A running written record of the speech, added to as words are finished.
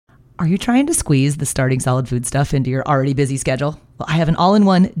Are you trying to squeeze the starting solid food stuff into your already busy schedule? Well, I have an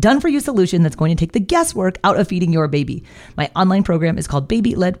all-in-one, done-for-you solution that's going to take the guesswork out of feeding your baby. My online program is called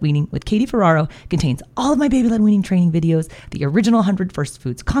Baby Led Weaning with Katie Ferraro. It contains all of my baby led weaning training videos, the original 100 First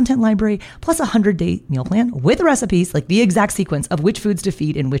Foods content library, plus a 100-day meal plan with recipes, like the exact sequence of which foods to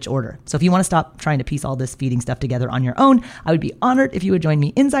feed in which order. So if you want to stop trying to piece all this feeding stuff together on your own, I would be honored if you would join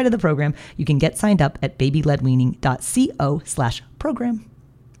me inside of the program. You can get signed up at babyledweaning.co/program.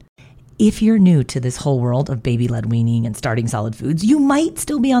 If you're new to this whole world of baby-led weaning and starting solid foods, you might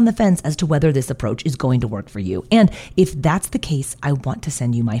still be on the fence as to whether this approach is going to work for you. And if that's the case, I want to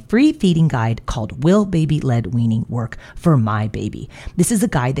send you my free feeding guide called Will Baby-Led Weaning Work for My Baby? This is a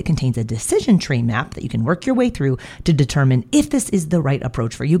guide that contains a decision tree map that you can work your way through to determine if this is the right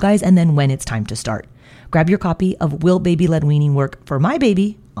approach for you guys and then when it's time to start. Grab your copy of Will Baby-Led Weaning Work for My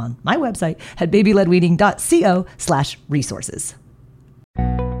Baby on my website at babyledweaning.co/resources.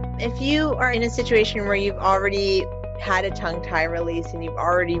 If you are in a situation where you've already had a tongue tie release and you've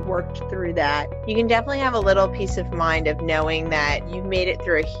already worked through that, you can definitely have a little peace of mind of knowing that you've made it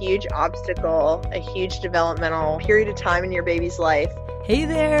through a huge obstacle, a huge developmental period of time in your baby's life. Hey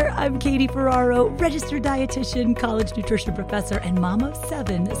there, I'm Katie Ferraro, registered dietitian, college nutrition professor, and mom of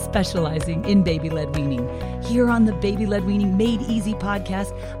 7 specializing in baby-led weaning. Here on the Baby-Led Weaning Made Easy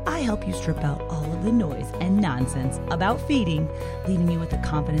podcast, I help you strip out all of the noise and nonsense about feeding, leaving you with the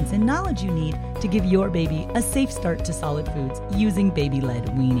confidence and knowledge you need to give your baby a safe start to solid foods using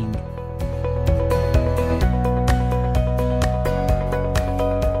baby-led weaning.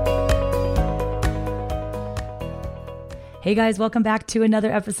 Hey guys, welcome back to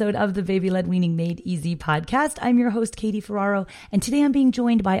another episode of the Baby-Led Weaning Made Easy podcast. I'm your host, Katie Ferraro, and today I'm being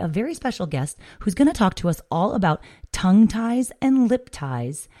joined by a very special guest who's going to talk to us all about tongue ties and lip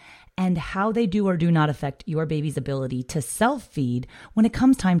ties and how they do or do not affect your baby's ability to self-feed when it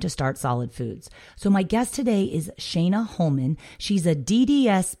comes time to start solid foods. So my guest today is Shayna Holman. She's a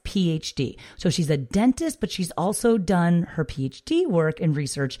DDS PhD. So she's a dentist, but she's also done her PhD work and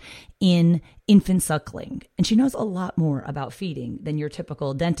research in infant suckling. And she knows a lot more about feeding than your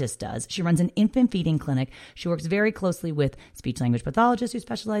typical dentist does. She runs an infant feeding clinic. She works very closely with speech-language pathologists who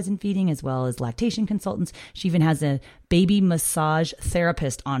specialize in feeding, as well as lactation consultants. She even has a baby massage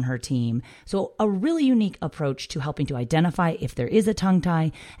therapist on her team. So a really unique approach to helping to identify if there is a tongue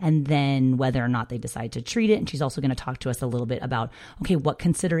tie and then whether or not they decide to treat it. And she's also going to talk to us a little bit about, okay, what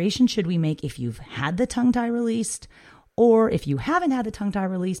considerations should we make if you've had the tongue tie released? Or if you haven't had the tongue tie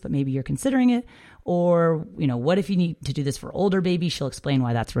release, but maybe you're considering it, or, what if you need to do this for older babies? She'll explain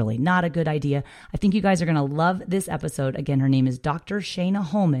why that's really not a good idea. I think you guys are going to love this episode. Again, her name is Dr. Shayna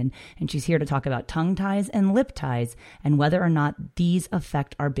Holman, and she's here to talk about tongue ties and lip ties and whether or not these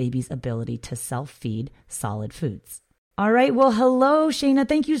affect our baby's ability to self-feed solid foods. All right. Well, hello, Shayna.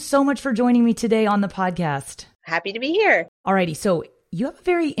 Thank you so much for joining me today on the podcast. Happy to be here. All righty. So you have a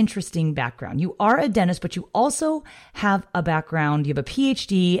very interesting background. You are a dentist, but you also have a background. You have a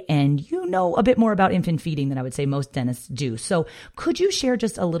PhD, and you know a bit more about infant feeding than I would say most dentists do. So could you share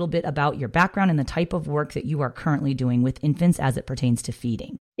just a little bit about your background and the type of work that you are currently doing with infants as it pertains to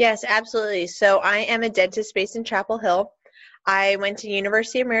feeding? Yes, absolutely. So I am a dentist based in Chapel Hill. I went to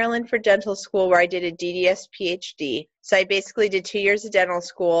University of Maryland for dental school where I did a DDS PhD. So I basically did 2 years of dental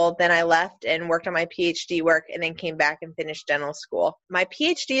school, then I left and worked on my PhD work and then came back and finished dental school. My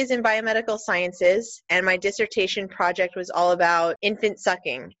PhD is in biomedical sciences, and my dissertation project was all about infant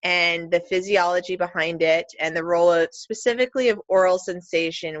sucking and the physiology behind it and the role of specifically of oral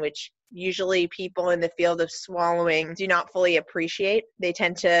sensation, which usually people in the field of swallowing do not fully appreciate. They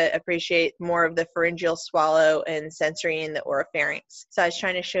tend to appreciate more of the pharyngeal swallow and sensory in the oropharynx. So I was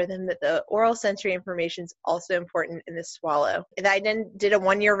trying to show them that the oral sensory information is also important in the swallow. And I then did a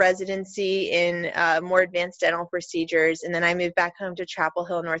 1-year residency in more advanced dental procedures, and then I moved back home to Chapel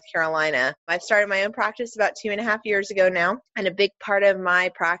Hill, North Carolina. I've started my own practice about 2.5 years ago now, and a big part of my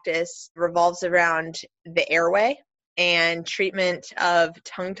practice revolves around the airway and treatment of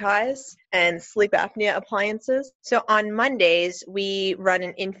tongue ties and sleep apnea appliances. So on Mondays, we run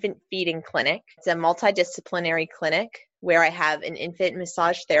an infant feeding clinic. It's a multidisciplinary clinic where I have an infant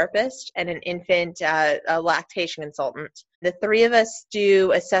massage therapist and an infant lactation consultant. The 3 of us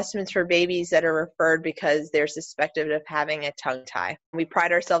do assessments for babies that are referred because they're suspected of having a tongue tie. We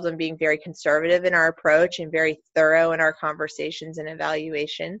pride ourselves on being very conservative in our approach and very thorough in our conversations and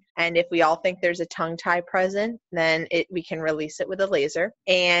evaluation. And if we all think there's a tongue tie present, then we can release it with a laser.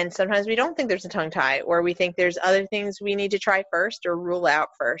 And sometimes we don't think there's a tongue tie, or we think there's other things we need to try first or rule out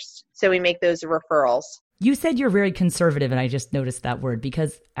first. So we make those referrals. You said you're very conservative, and I just noticed that word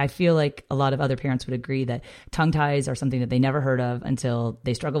because I feel like a lot of other parents would agree that tongue ties are something that they never heard of until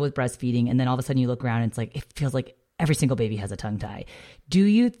they struggle with breastfeeding. And then all of a sudden you look around and it's like, it feels like every single baby has a tongue tie. Do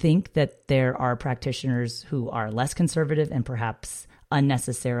you think that there are practitioners who are less conservative and perhaps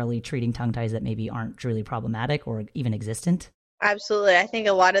unnecessarily treating tongue ties that maybe aren't truly problematic or even existent? Absolutely. I think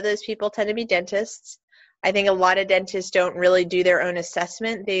a lot of those people tend to be dentists. I think a lot of dentists don't really do their own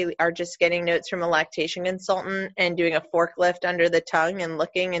assessment. They are just getting notes from a lactation consultant and doing a forklift under the tongue and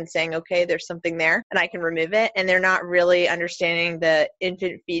looking and saying, okay, there's something there and I can remove it. And they're not really understanding the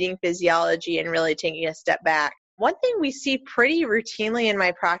infant feeding physiology and really taking a step back. One thing we see pretty routinely in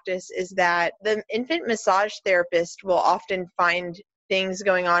my practice is that the infant massage therapist will often find things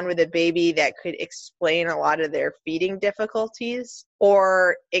going on with a baby that could explain a lot of their feeding difficulties,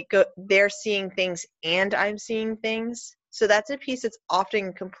 or they're seeing things and I'm seeing things. So that's a piece that's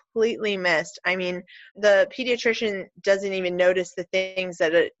often completely missed. I mean, the pediatrician doesn't even notice the things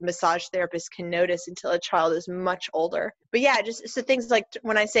that a massage therapist can notice until a child is much older. But yeah, just so things like,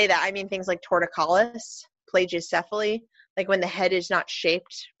 when I say that, I mean things like torticollis, plagiocephaly, like when the head is not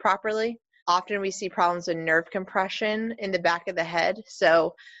shaped properly. Often we see problems with nerve compression in the back of the head.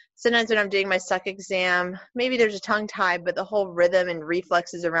 So sometimes when I'm doing my suck exam, maybe there's a tongue tie, but the whole rhythm and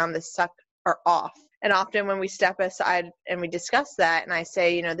reflexes around the suck are off. And often when we step aside and we discuss that and I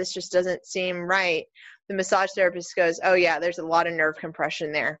say, this just doesn't seem right, the massage therapist goes, oh yeah, there's a lot of nerve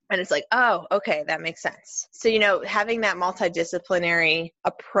compression there. And it's like, oh, okay, that makes sense. So, having that multidisciplinary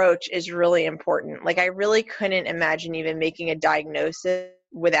approach is really important. Like I really couldn't imagine even making a diagnosis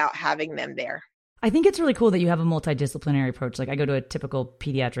without having them there. I think it's really cool that you have a multidisciplinary approach. Like I go to a typical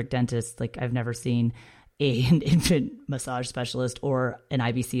pediatric dentist, like I've never seen an infant massage specialist or an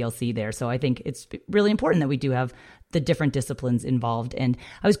IBCLC there. So I think it's really important that we do have the different disciplines involved. And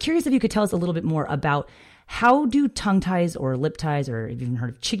I was curious if you could tell us a little bit more about how do tongue ties or lip ties, or have you even heard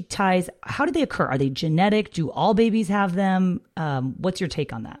of cheek ties? How do they occur? Are they genetic? Do all babies have them? What's your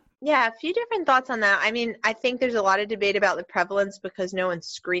take on that? Yeah, a few different thoughts on that. I mean, I think there's a lot of debate about the prevalence because no one's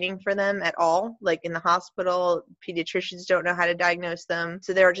screening for them at all. Like in the hospital, pediatricians don't know how to diagnose them.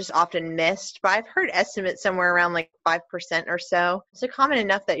 So they're just often missed. But I've heard estimates somewhere around like 5% or so. So common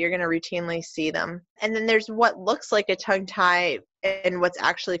enough that you're going to routinely see them. And then there's what looks like a tongue tie and what's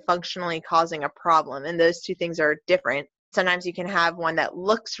actually functionally causing a problem. And those two things are different. Sometimes you can have one that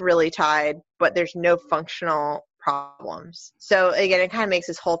looks really tied, but there's no functional problems. So again, it kind of makes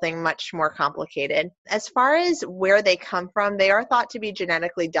this whole thing much more complicated. As far as where they come from, they are thought to be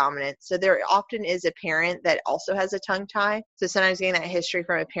genetically dominant. So there often is a parent that also has a tongue tie. So sometimes getting that history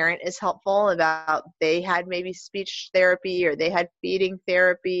from a parent is helpful about they had maybe speech therapy or they had feeding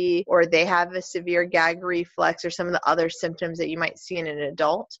therapy or they have a severe gag reflex or some of the other symptoms that you might see in an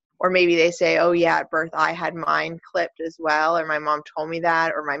adult. Or maybe they say, oh yeah, at birth I had mine clipped as well, or my mom told me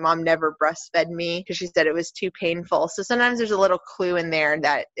that, or my mom never breastfed me because she said it was too painful. So sometimes there's a little clue in there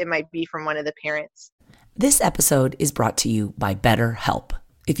that it might be from one of the parents. This episode is brought to you by BetterHelp.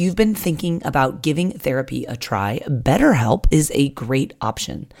 If you've been thinking about giving therapy a try, BetterHelp is a great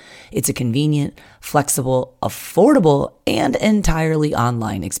option. It's a convenient, flexible, affordable, and entirely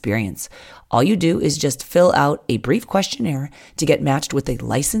online experience. All you do is just fill out a brief questionnaire to get matched with a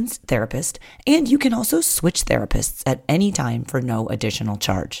licensed therapist, and you can also switch therapists at any time for no additional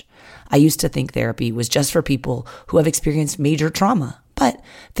charge. I used to think therapy was just for people who have experienced major trauma, but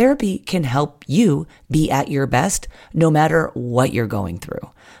therapy can help you be at your best no matter what you're going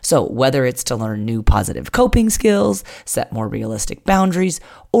through. So whether it's to learn new positive coping skills, set more realistic boundaries,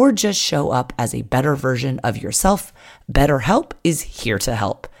 or just show up as a better version of yourself, BetterHelp is here to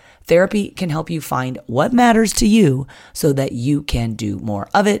help. Therapy can help you find what matters to you so that you can do more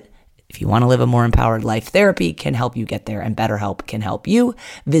of it. If you want to live a more empowered life, therapy can help you get there and BetterHelp can help you.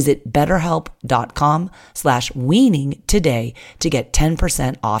 Visit betterhelp.com/weaning today to get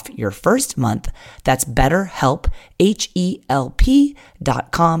 10% off your first month. That's BetterHelp,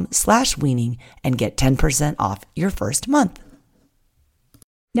 HELP.com/weaning and get 10% off your first month.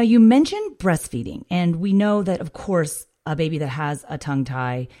 Now you mentioned breastfeeding, and we know that of course a baby that has a tongue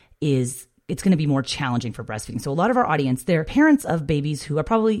tie it's going to be more challenging for breastfeeding. So a lot of our audience, they're parents of babies who are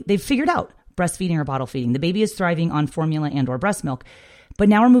they've figured out breastfeeding or bottle feeding. The baby is thriving on formula and or breast milk, but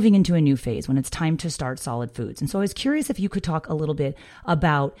now we're moving into a new phase when it's time to start solid foods. And so I was curious if you could talk a little bit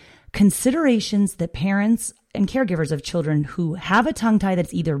about considerations that parents and caregivers of children who have a tongue tie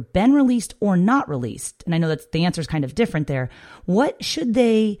that's either been released or not released. And I know that the answer is kind of different there. What should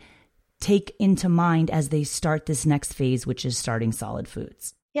they take into mind as they start this next phase, which is starting solid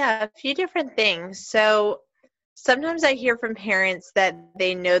foods? Yeah, a few different things. So Sometimes I hear from parents that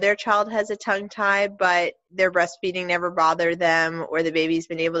they know their child has a tongue tie, but their breastfeeding never bothered them, or the baby's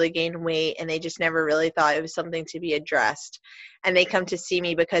been able to gain weight and they just never really thought it was something to be addressed. And they come to see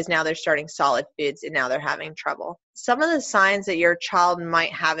me because now they're starting solid foods and now they're having trouble. Some of the signs that your child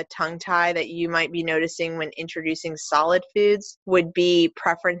might have a tongue tie that you might be noticing when introducing solid foods would be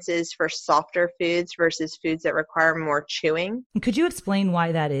preferences for softer foods versus foods that require more chewing. Could you explain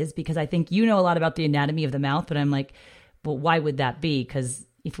why that is? Because I think you know a lot about the anatomy of the mouth, but I'm like, well, why would that be? Because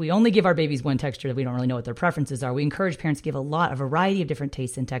if we only give our babies one texture, we don't really know what their preferences are. We encourage parents to give a variety of different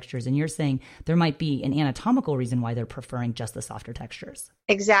tastes and textures. And you're saying there might be an anatomical reason why they're preferring just the softer textures.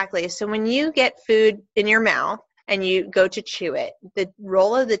 Exactly. So when you get food in your mouth and you go to chew it, the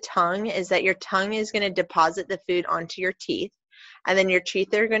role of the tongue is that your tongue is going to deposit the food onto your teeth. And then your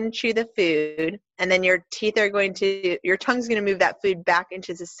teeth are going to chew the food, and then your tongue's going to move that food back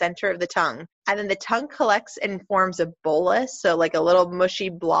into the center of the tongue. And then the tongue collects and forms a bolus, so like a little mushy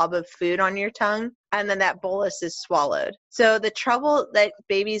blob of food on your tongue, and then that bolus is swallowed. So the trouble that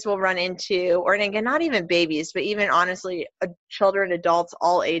babies will run into, or again, not even babies, but even honestly, children, adults,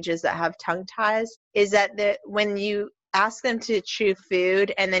 all ages that have tongue ties, is that when you ask them to chew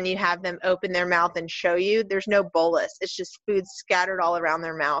food and then you have them open their mouth and show you, there's no bolus. It's just food scattered all around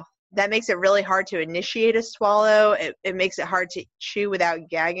their mouth. That makes it really hard to initiate a swallow. It makes it hard to chew without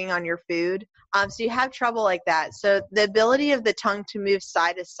gagging on your food. So you have trouble like that. So the ability of the tongue to move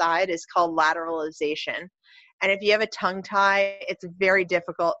side to side is called lateralization. And if you have a tongue tie, it's very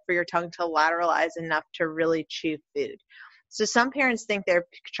difficult for your tongue to lateralize enough to really chew food. So some parents think their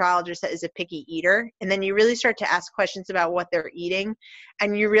child just is a picky eater, and then you really start to ask questions about what they're eating,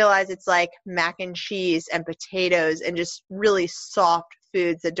 and you realize it's like mac and cheese and potatoes and just really soft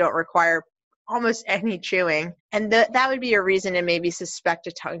foods that don't require almost any chewing. And that would be a reason to maybe suspect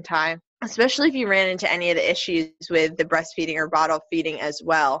a tongue tie, especially if you ran into any of the issues with the breastfeeding or bottle feeding as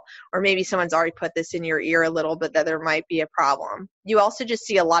well, or maybe someone's already put this in your ear a little bit that there might be a problem. You also just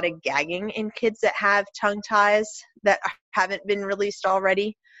see a lot of gagging in kids that have tongue ties that haven't been released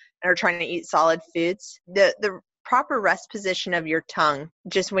already and are trying to eat solid foods. The proper rest position of your tongue,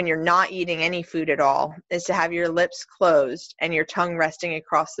 just when you're not eating any food at all, is to have your lips closed and your tongue resting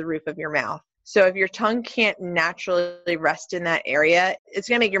across the roof of your mouth. So if your tongue can't naturally rest in that area, it's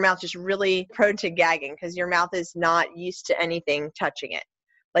going to make your mouth just really prone to gagging because your mouth is not used to anything touching it,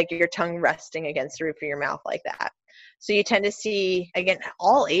 like your tongue resting against the roof of your mouth like that. So you tend to see, again,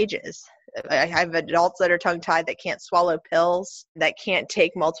 all ages. I have adults that are tongue-tied that can't swallow pills, that can't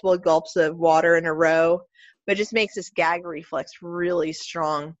take multiple gulps of water in a row, but it just makes this gag reflex really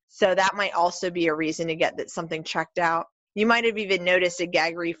strong. So that might also be a reason to get something checked out. You might have even noticed a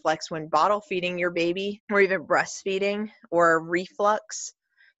gag reflex when bottle feeding your baby or even breastfeeding or reflux.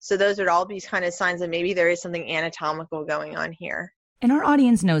 So those would all be kind of signs that maybe there is something anatomical going on here. And our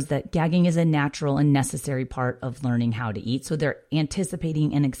audience knows that gagging is a natural and necessary part of learning how to eat. So they're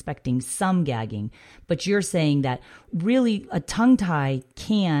anticipating and expecting some gagging. But you're saying that really a tongue tie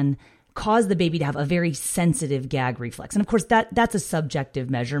can cause the baby to have a very sensitive gag reflex. And of course, that's a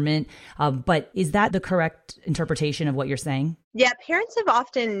subjective measurement. But is that the correct interpretation of what you're saying? Yeah, parents have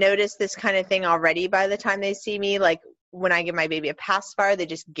often noticed this kind of thing already by the time they see me. Like when I give my baby a pacifier, they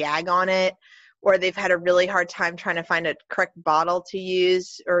just gag on it. Or they've had a really hard time trying to find a correct bottle to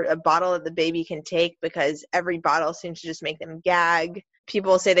use or a bottle that the baby can take because every bottle seems to just make them gag.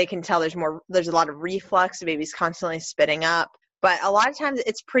 People say they can tell there's a lot of reflux. The baby's constantly spitting up. But a lot of times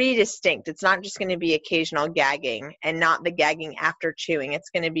it's pretty distinct. It's not just going to be occasional gagging and not the gagging after chewing.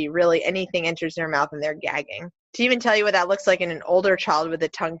 It's going to be really anything enters their mouth and they're gagging. To even tell you what that looks like in an older child with a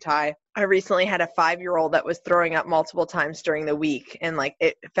tongue tie, I recently had a 5-year-old that was throwing up multiple times during the week and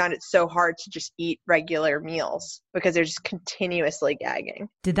it found it so hard to just eat regular meals because they're just continuously gagging.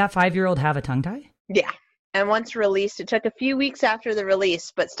 Did that 5-year-old have a tongue tie? Yeah. And once released, it took a few weeks after the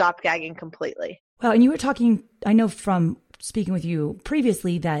release, but stopped gagging completely. Well, and you were talking, I know from speaking with you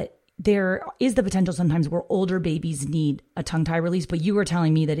previously, that there is the potential sometimes where older babies need a tongue tie release, but you were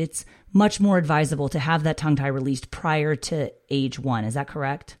telling me that it's much more advisable to have that tongue tie released prior to age 1. Is that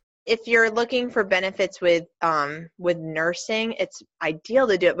correct? If you're looking for benefits with nursing, it's ideal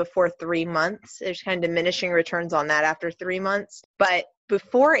to do it before 3 months. There's kind of diminishing returns on that after 3 months. But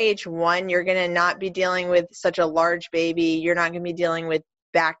before age 1, you're going to not be dealing with such a large baby. You're not going to be dealing with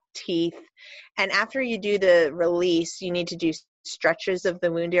back teeth. And after you do the release, you need to do stretches of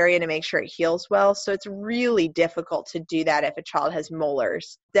the wound area to make sure it heals well. So it's really difficult to do that if a child has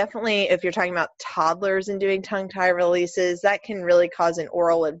molars. Definitely, if you're talking about toddlers and doing tongue tie releases, that can really cause an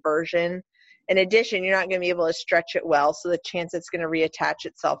oral aversion. In addition, you're not going to be able to stretch it well, so the chance it's going to reattach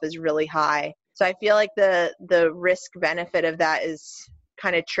itself is really high. So I feel like the risk benefit of that is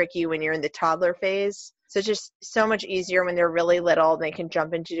kind of tricky when you're in the toddler phase. So it's just so much easier when they're really little and they can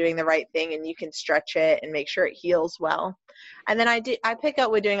jump into doing the right thing and you can stretch it and make sure it heals well. And then I pick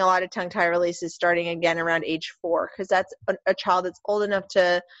up with doing a lot of tongue tie releases starting again around age 4, because that's a child that's old enough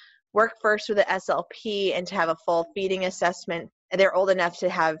to work first with the SLP and to have a full feeding assessment. They're old enough to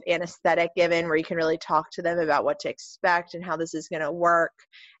have anesthetic given where you can really talk to them about what to expect and how this is going to work.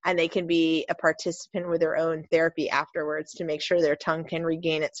 And they can be a participant with their own therapy afterwards to make sure their tongue can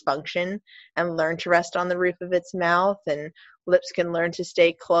regain its function and learn to rest on the roof of its mouth, and lips can learn to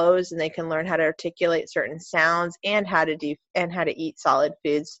stay closed, and they can learn how to articulate certain sounds and how to eat solid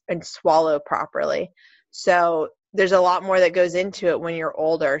foods and swallow properly. So there's a lot more that goes into it when you're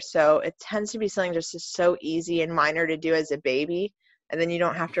older. So it tends to be something just so easy and minor to do as a baby. And then you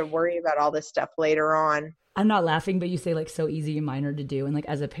don't have to worry about all this stuff later on. I'm not laughing, but you say like so easy and minor to do. And like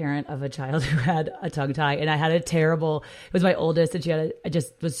as a parent of a child who had a tongue tie, and I had it was my oldest, and I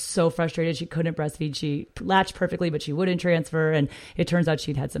just was so frustrated. She couldn't breastfeed. She latched perfectly, but she wouldn't transfer. And it turns out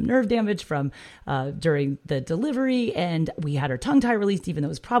she'd had some nerve damage from during the delivery. And we had her tongue tie released, even though it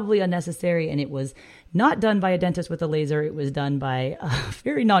was probably unnecessary. And it was not done by a dentist with a laser. It was done by a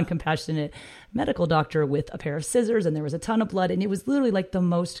very non-compassionate medical doctor with a pair of scissors. And there was a ton of blood. And it was literally like the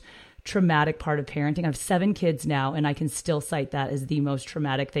most traumatic part of parenting. I have 7 kids now, and I can still cite that as the most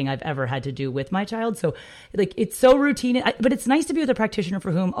traumatic thing I've ever had to do with my child. So like, it's so routine, but it's nice to be with a practitioner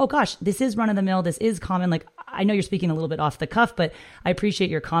for whom, oh gosh, this is run of the mill. This is common. Like, I know you're speaking a little bit off the cuff, but I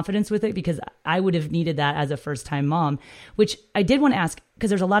appreciate your confidence with it, because I would have needed that as a first time mom, which I did want to ask, because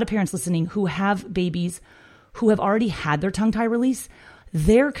there's a lot of parents listening who have babies who have already had their tongue tie release.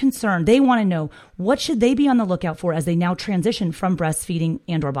 They're concerned. They want to know, what should they be on the lookout for as they now transition from breastfeeding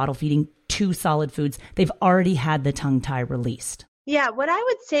and or bottle feeding to solid foods? They've already had the tongue tie released. Yeah, what I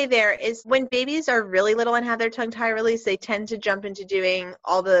would say there is when babies are really little and have their tongue tie released, they tend to jump into doing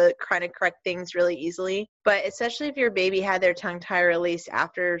all the kind of correct things really easily. But especially if your baby had their tongue tie released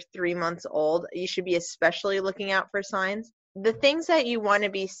after 3 months old, you should be especially looking out for signs. The things that you want to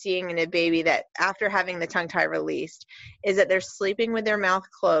be seeing in a baby that after having the tongue tie released is that they're sleeping with their mouth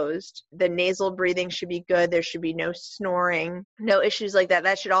closed. The nasal breathing should be good. There should be no snoring, no issues like that.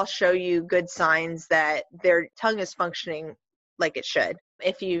 That should all show you good signs that their tongue is functioning like it should.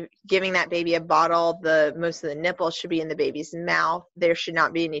 If you're giving that baby a bottle, most of the nipples should be in the baby's mouth. There should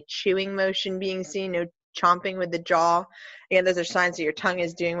not be any chewing motion being seen, no chomping with the jaw. Again, those are signs that your tongue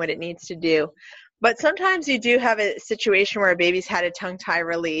is doing what it needs to do. But sometimes you do have a situation where a baby's had a tongue tie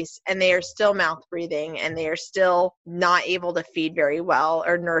release and they are still mouth breathing and they are still not able to feed very well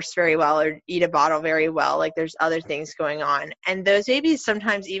or nurse very well or eat a bottle very well. Like there's other things going on. And those babies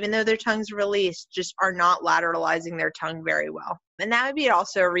sometimes, even though their tongue's released, just are not lateralizing their tongue very well. And that would be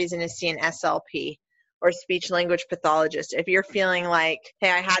also a reason to see an SLP or speech language pathologist. If you're feeling like, hey,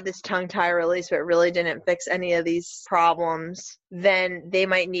 I had this tongue tie release, but really didn't fix any of these problems, then they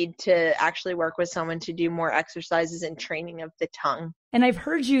might need to actually work with someone to do more exercises and training of the tongue. And I've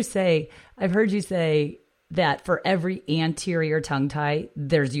heard you say that for every anterior tongue tie,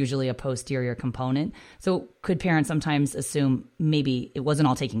 there's usually a posterior component. So could parents sometimes assume maybe it wasn't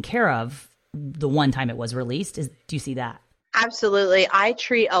all taken care of the one time it was released? Do you see that? Absolutely. I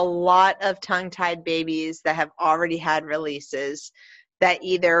treat a lot of tongue-tied babies that have already had releases that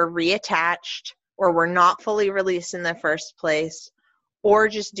either reattached or were not fully released in the first place, or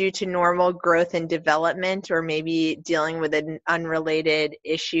just due to normal growth and development, or maybe dealing with an unrelated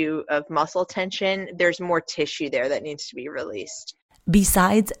issue of muscle tension. There's more tissue there that needs to be released.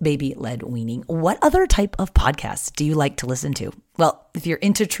 Besides baby-led weaning, what other type of podcasts do you like to listen to? Well, if you're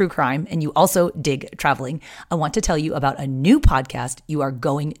into true crime and you also dig traveling, I want to tell you about a new podcast you are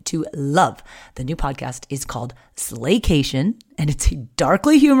going to love. The new podcast is called Slaycation, and it's a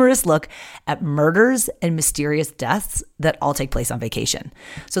darkly humorous look at murders and mysterious deaths that all take place on vacation.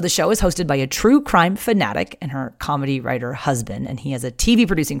 So the show is hosted by a true crime fanatic and her comedy writer husband, and he has a TV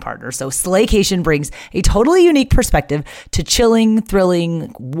producing partner. So Slaycation brings a totally unique perspective to chilling,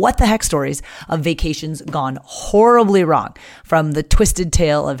 thrilling, what the heck stories of vacations gone horribly wrong. From the twisted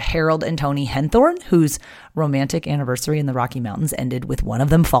tale of Harold and Toni Henthorne, whose romantic anniversary in the Rocky Mountains ended with one of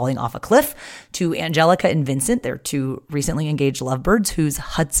them falling off a cliff, to Angelica and Vincent, their two recently engaged lovebirds, whose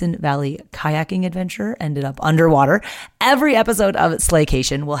Hudson Valley kayaking adventure ended up underwater. Every episode of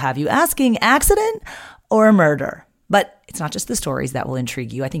Slaycation will have you asking, accident or murder? But it's not just the stories that will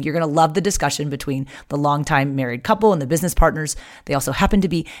intrigue you. I think you're going to love the discussion between the longtime married couple and the business partners. They also happen to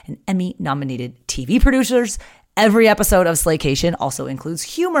be an Emmy-nominated TV producers. Every episode of Slaycation also includes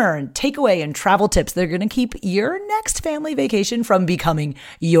humor and takeaway and travel tips that are going to keep your next family vacation from becoming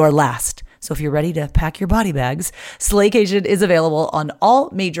your last. So if you're ready to pack your body bags, Slaycation is available on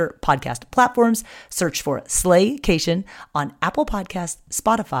all major podcast platforms. Search for Slaycation on Apple Podcasts,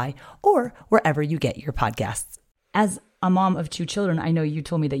 Spotify, or wherever you get your podcasts. As a mom of 2 children, I know you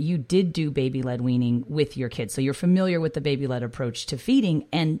told me that you did do baby-led weaning with your kids. So you're familiar with the baby-led approach to feeding.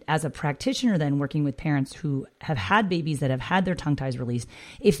 And as a practitioner then working with parents who have had babies that have had their tongue ties released,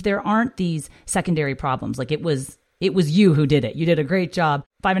 if there aren't these secondary problems, like it was you who did it. You did a great job.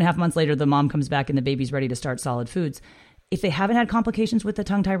 5.5 months later, the mom comes back and the baby's ready to start solid foods. If they haven't had complications with the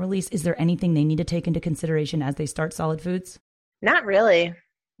tongue tie release, is there anything they need to take into consideration as they start solid foods? Not really.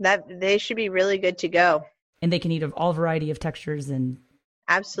 That they should be really good to go. And they can eat of all variety of textures and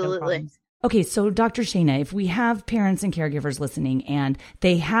absolutely. No. Okay, so Dr. Shana, if we have parents and caregivers listening and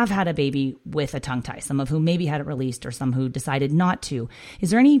they have had a baby with a tongue tie, some of whom maybe had it released or some who decided not to, is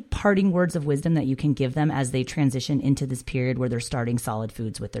there any parting words of wisdom that you can give them as they transition into this period where they're starting solid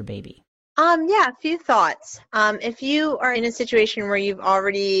foods with their baby? Yeah, a few thoughts. If you are in a situation where you've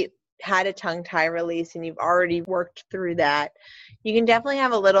already had a tongue tie release and you've already worked through that, you can definitely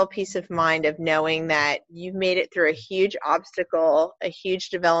have a little peace of mind of knowing that you've made it through a huge obstacle, a huge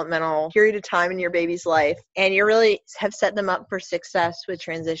developmental period of time in your baby's life, and you really have set them up for success with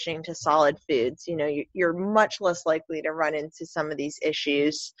transitioning to solid foods. You know, you're much less likely to run into some of these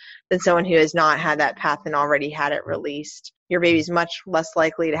issues than someone who has not had that path and already had it released. Your baby's much less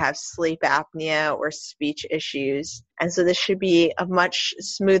likely to have sleep apnea or speech issues. And so this should be a much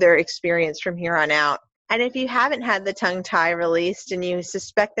smoother experience from here on out. And if you haven't had the tongue tie released and you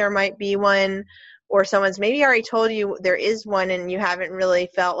suspect there might be one, or someone's maybe already told you there is one and you haven't really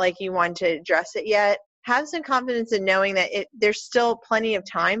felt like you want to address it yet, have some confidence in knowing that there's still plenty of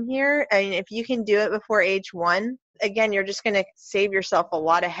time here. I mean, if you can do it before age 1, again, you're just going to save yourself a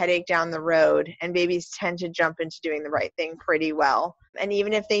lot of headache down the road, and babies tend to jump into doing the right thing pretty well. And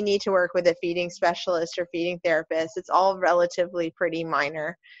even if they need to work with a feeding specialist or feeding therapist, it's all relatively pretty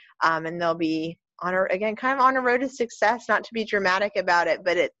minor. And they'll be kind of on a road to success, not to be dramatic about it,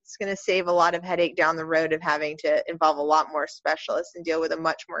 but it's going to save a lot of headache down the road of having to involve a lot more specialists and deal with a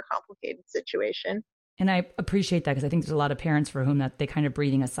much more complicated situation. And I appreciate that because I think there's a lot of parents for whom that they kind of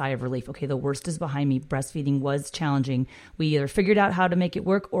breathing a sigh of relief. Okay, the worst is behind me. Breastfeeding was challenging. We either figured out how to make it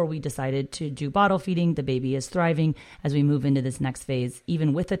work or we decided to do bottle feeding. The baby is thriving as we move into this next phase.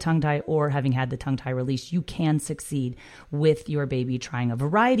 Even with the tongue tie or having had the tongue tie released, you can succeed with your baby trying a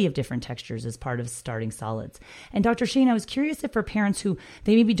variety of different textures as part of starting solids. And Dr. Shane, I was curious if for parents who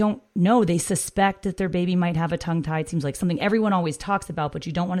they maybe don't know, they suspect that their baby might have a tongue tie. It seems like something everyone always talks about, but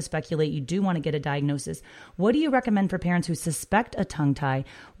you don't want to speculate. You do want to get a diagnosis. What do you recommend for parents who suspect a tongue tie?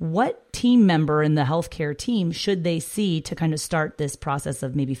 What team member in the healthcare team should they see to kind of start this process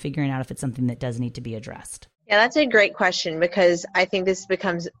of maybe figuring out if it's something that does need to be addressed? Yeah, that's a great question because I think this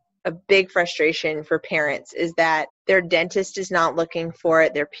becomes a big frustration for parents is that their dentist is not looking for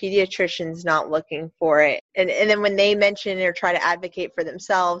it, their pediatrician's not looking for it. And then when they mention or try to advocate for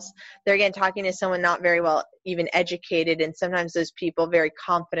themselves, they're again talking to someone not very well even educated. And sometimes those people very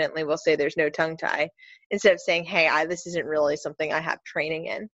confidently will say there's no tongue tie instead of saying, hey, this isn't really something I have training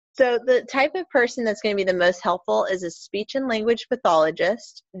in. So the type of person that's going to be the most helpful is a speech and language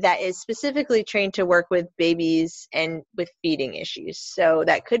pathologist that is specifically trained to work with babies and with feeding issues. So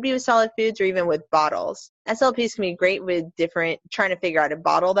that could be with solid foods or even with bottles. SLPs can be great with trying to figure out a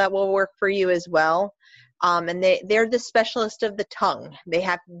bottle that will work for you as well. And they're the specialist of the tongue.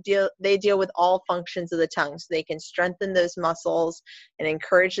 They deal with all functions of the tongue. So they can strengthen those muscles and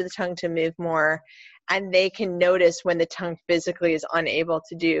encourage the tongue to move more. And they can notice when the tongue physically is unable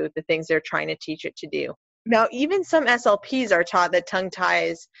to do the things they're trying to teach it to do. Now, even some SLPs are taught that tongue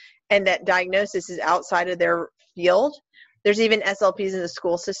ties and that diagnosis is outside of their field. There's even SLPs in the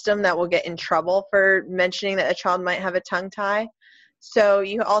school system that will get in trouble for mentioning that a child might have a tongue tie. So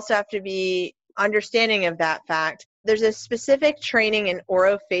you also have to be understanding of that fact. There's a specific training in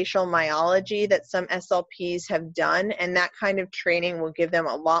orofacial myology that some SLPs have done, and that kind of training will give them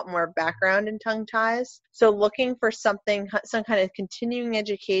a lot more background in tongue ties. So looking for some kind of continuing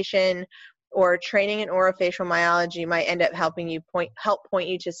education or training in orofacial myology might end up helping you point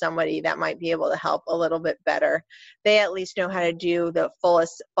you to somebody that might be able to help a little bit better. They at least know how to do the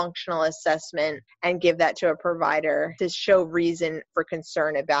fullest functional assessment and give that to a provider to show reason for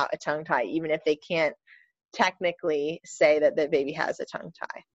concern about a tongue tie, even if they can't technically say that the baby has a tongue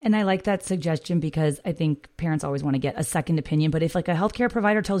tie. And I like that suggestion because I think parents always want to get a second opinion. But if like a healthcare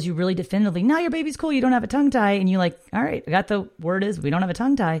provider tells you really definitively, no, your baby's cool, you don't have a tongue tie, and you're like, all right, I got the word is we don't have a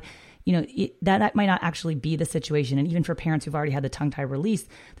tongue tie, that might not actually be the situation. And even for parents who've already had the tongue tie released,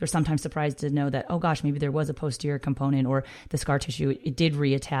 they're sometimes surprised to know that, oh gosh, maybe there was a posterior component or the scar tissue, it did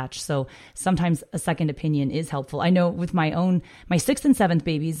reattach. So sometimes a second opinion is helpful. I know with my 6th and 7th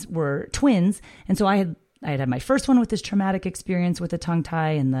babies were twins. And so I had my first one with this traumatic experience with the tongue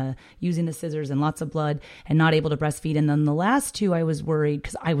tie and the using the scissors and lots of blood and not able to breastfeed. And then the last two, I was worried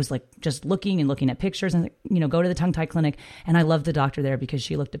because I was like just looking at pictures and, go to the tongue tie clinic. And I loved the doctor there because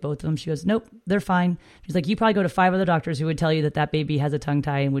she looked at both of them. She goes, nope, they're fine. She's like, you probably go to 5 other doctors who would tell you that baby has a tongue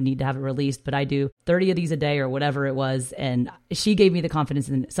tie and would need to have it released. But I do 30 of these a day or whatever it was. And she gave me the confidence.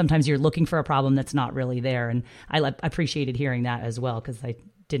 And sometimes you're looking for a problem that's not really there. And I appreciated hearing that as well because I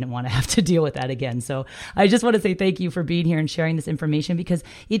didn't want to have to deal with that again. So I just want to say thank you for being here and sharing this information because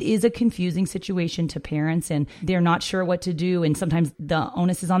it is a confusing situation to parents and they're not sure what to do. And sometimes the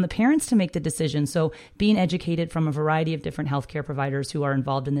onus is on the parents to make the decision. So being educated from a variety of different healthcare providers who are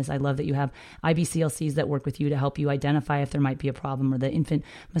involved in this. I love that you have IBCLCs that work with you to help you identify if there might be a problem, or the infant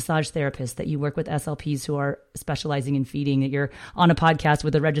massage therapist that you work with SLPs who are specializing in feeding, that you're on a podcast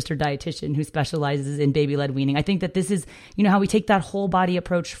with a registered dietitian who specializes in baby-led weaning. I think that this is, how we take that whole body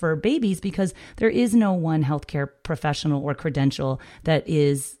approach for babies because there is no one healthcare professional or credential that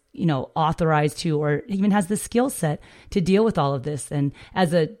is, authorized to or even has the skill set to deal with all of this. And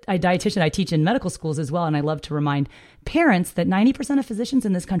as a dietitian, I teach in medical schools as well. And I love to remind parents that 90% of physicians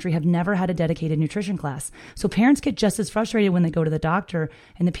in this country have never had a dedicated nutrition class. So parents get just as frustrated when they go to the doctor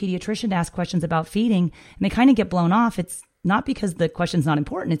and the pediatrician asks questions about feeding and they kind of get blown off. It's not because the question's not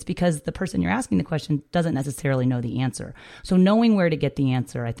important. It's because the person you're asking the question doesn't necessarily know the answer. So knowing where to get the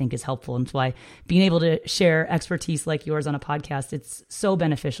answer, I think, is helpful. And that's why being able to share expertise like yours on a podcast, it's so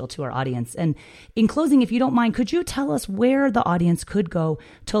beneficial to our audience. And in closing, if you don't mind, could you tell us where the audience could go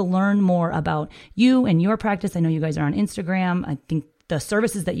to learn more about you and your practice? I know you guys are on Instagram. I think the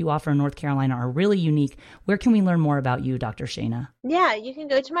services that you offer in North Carolina are really unique. Where can we learn more about you, Dr. Shana? Yeah, you can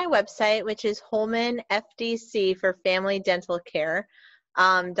go to my website, which is Holman FDC for Family Dental Care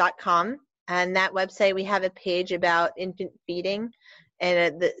 .com. And that website, we have a page about infant feeding,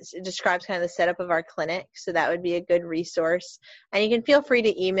 and it describes kind of the setup of our clinic. So that would be a good resource. And you can feel free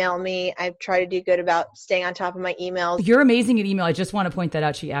to email me. I try to do good about staying on top of my emails. You're amazing at email. I just want to point that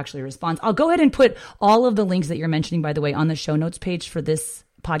out. She actually responds. I'll go ahead and put all of the links that you're mentioning, by the way, on the show notes page for this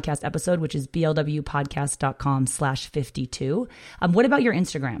podcast episode, which is blwpodcast.com/52. What about your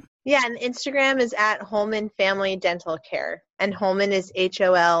Instagram? Yeah, and Instagram is at Holman Family Dental Care. And Holman is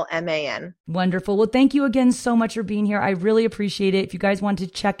HOLMAN. Wonderful. Well, thank you again so much for being here. I really appreciate it. If you guys want to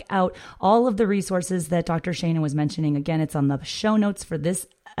check out all of the resources that Dr. Shana was mentioning, again, it's on the show notes for this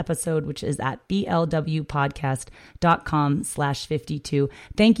episode, which is at blwpodcast.com/52.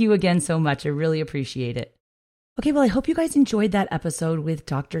 Thank you again so much. I really appreciate it. Okay, well, I hope you guys enjoyed that episode with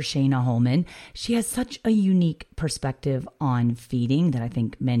Dr. Shana Holman. She has such a unique perspective on feeding that I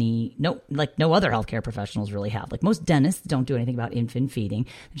think no other healthcare professionals really have. Like most dentists don't do anything about infant feeding.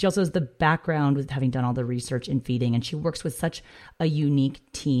 She also has the background with having done all the research in feeding, and she works with such a unique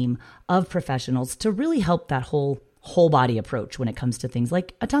team of professionals to really help that whole body approach when it comes to things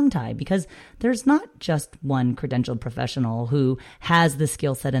like a tongue tie, because there's not just one credentialed professional who has the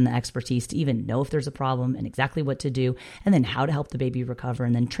skill set and the expertise to even know if there's a problem and exactly what to do, and then how to help the baby recover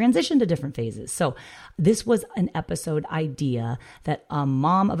and then transition to different phases. So this was an episode idea that a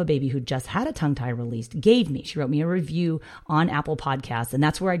mom of a baby who just had a tongue tie released gave me. She wrote me a review on Apple Podcasts, and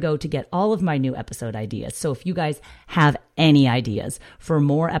that's where I go to get all of my new episode ideas. So if you guys have any ideas for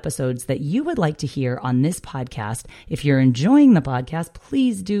more episodes that you would like to hear on this podcast, if you're enjoying the podcast,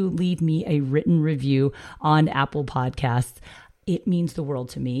 please do leave me a written review on Apple Podcasts. It means the world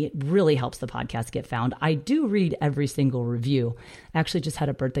to me. It really helps the podcast get found. I do read every single review. I actually just had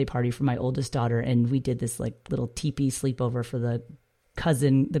a birthday party for my oldest daughter, and we did this like little teepee sleepover for the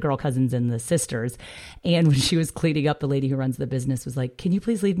girl cousins and the sisters. And when she was cleaning up, the lady who runs the business was like, can you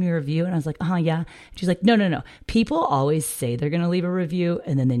please leave me a review? And I was like, yeah. She's like, no. People always say they're going to leave a review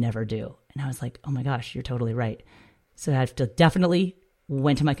and then they never do. And I was like, oh my gosh, you're totally right. So I have to definitely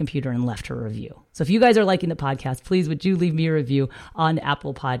went to my computer and left her a review. So if you guys are liking the podcast, please would you leave me a review on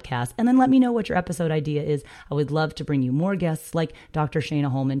Apple Podcasts, and then let me know what your episode idea is. I would love to bring you more guests like Dr. Shana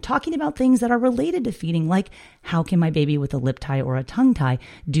Holman talking about things that are related to feeding, like how can my baby with a lip tie or a tongue tie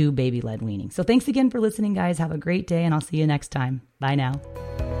do baby-led weaning. So thanks again for listening, guys. Have a great day, and I'll see you next time. Bye now.